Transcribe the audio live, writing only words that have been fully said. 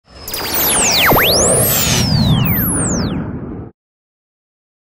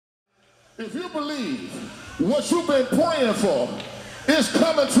believe what you've been praying for is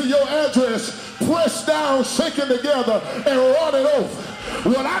coming to your address, pressed down, shaken together, and running over.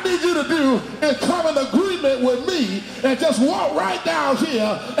 What I need you to do is come in agreement with me and just walk right down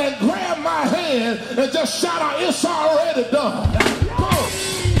here and grab my hand and just shout out, it's already done. Come on.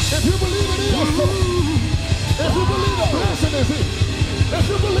 If you believe it is so, if you believe the blessing is here, if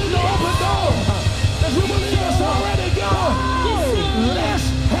you believe the open door, if you believe it's already gone, let's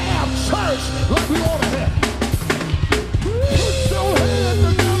have church like we want to have. Put your hands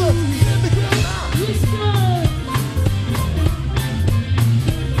together and together now.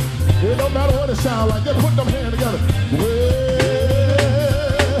 It don't matter what it sounds like, just put them hands together. Well,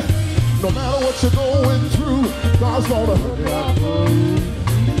 no matter what you're going through, God's gonna work it out for you.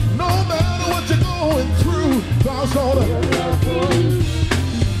 No matter what you're going through, God's gonna work it out for you.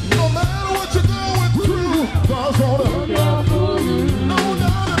 No matter what you're going through, God's gonna work it out for you. No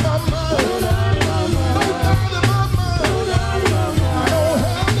doubt in my mind. No doubt in my mind. No doubt in my mind. No doubt in my mind. I don't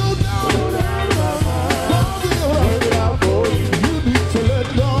have no doubt. No doubt in my mind. God will work it out for you. You need to let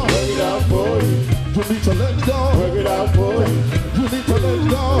go. Work it out for you. You need to let go. Work it out for you. You need to let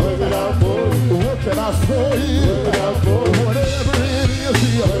go. Work it out for you. Work it out for you. Work it out for you. Whatever it is,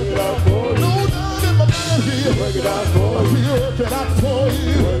 He'll work it out for you. No doubt in my mind, He'll work it out for you. He'll work it out for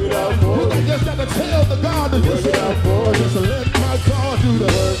you. Work it out for you. You just got to tell the God to just work it out for you. Just let my God do the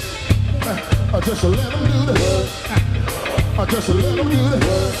work. Just let Him do the work. Just let Him do the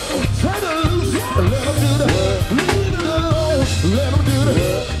work. Turn it loose. Let Him do the work. Leave it alone. Let Him do the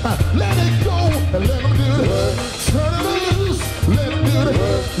work. Let it go and let Him do the work. Turn it loose. Let Him do the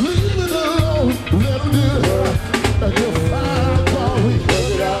work. Leave it alone. Let Him do the work. And you'll find God. Work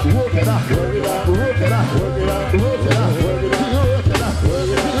it out. Work it out. Work it out. Work it out. Work it out. Work it out. Work it out.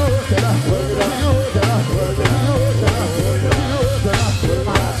 Work it out. Work it out. Work it out. Work it out. Work it out. Work it out. Work it out. Work it out.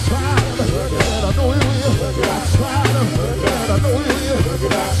 I tried Him, and I know He will. I tried Him, and I know He will.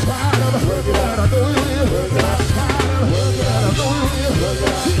 I tried Him, and I know He will. I tried Him, and I know He will.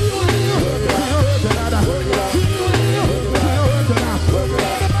 He will. He'll work it out. He will. He'll work it out.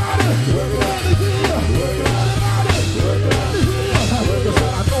 Everybody, let it heal. Everybody, let it heal.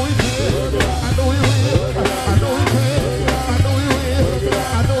 I know He can. I know He will. I know He can. I know He will. I know He can. I know He will.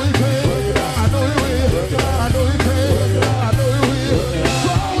 I know He can. I know He will.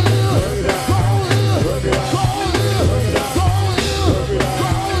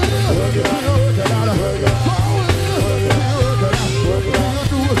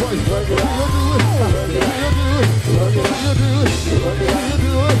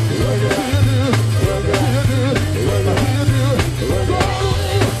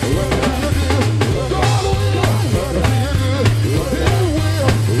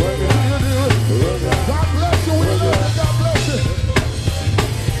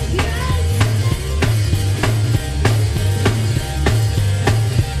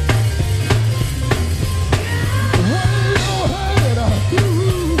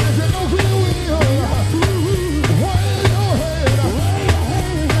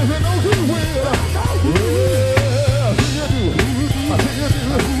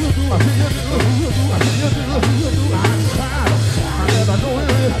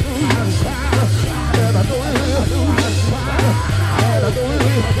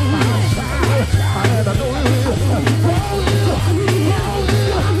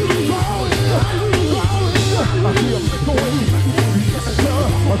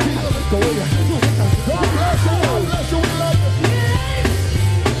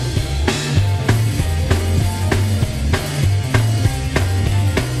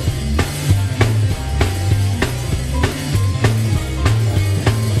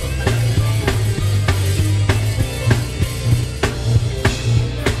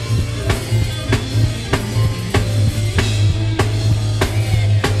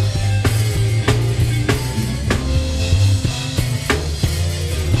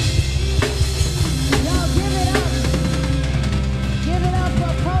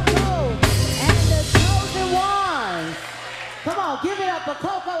 Give it up for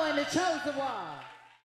Coco and the Chosen One.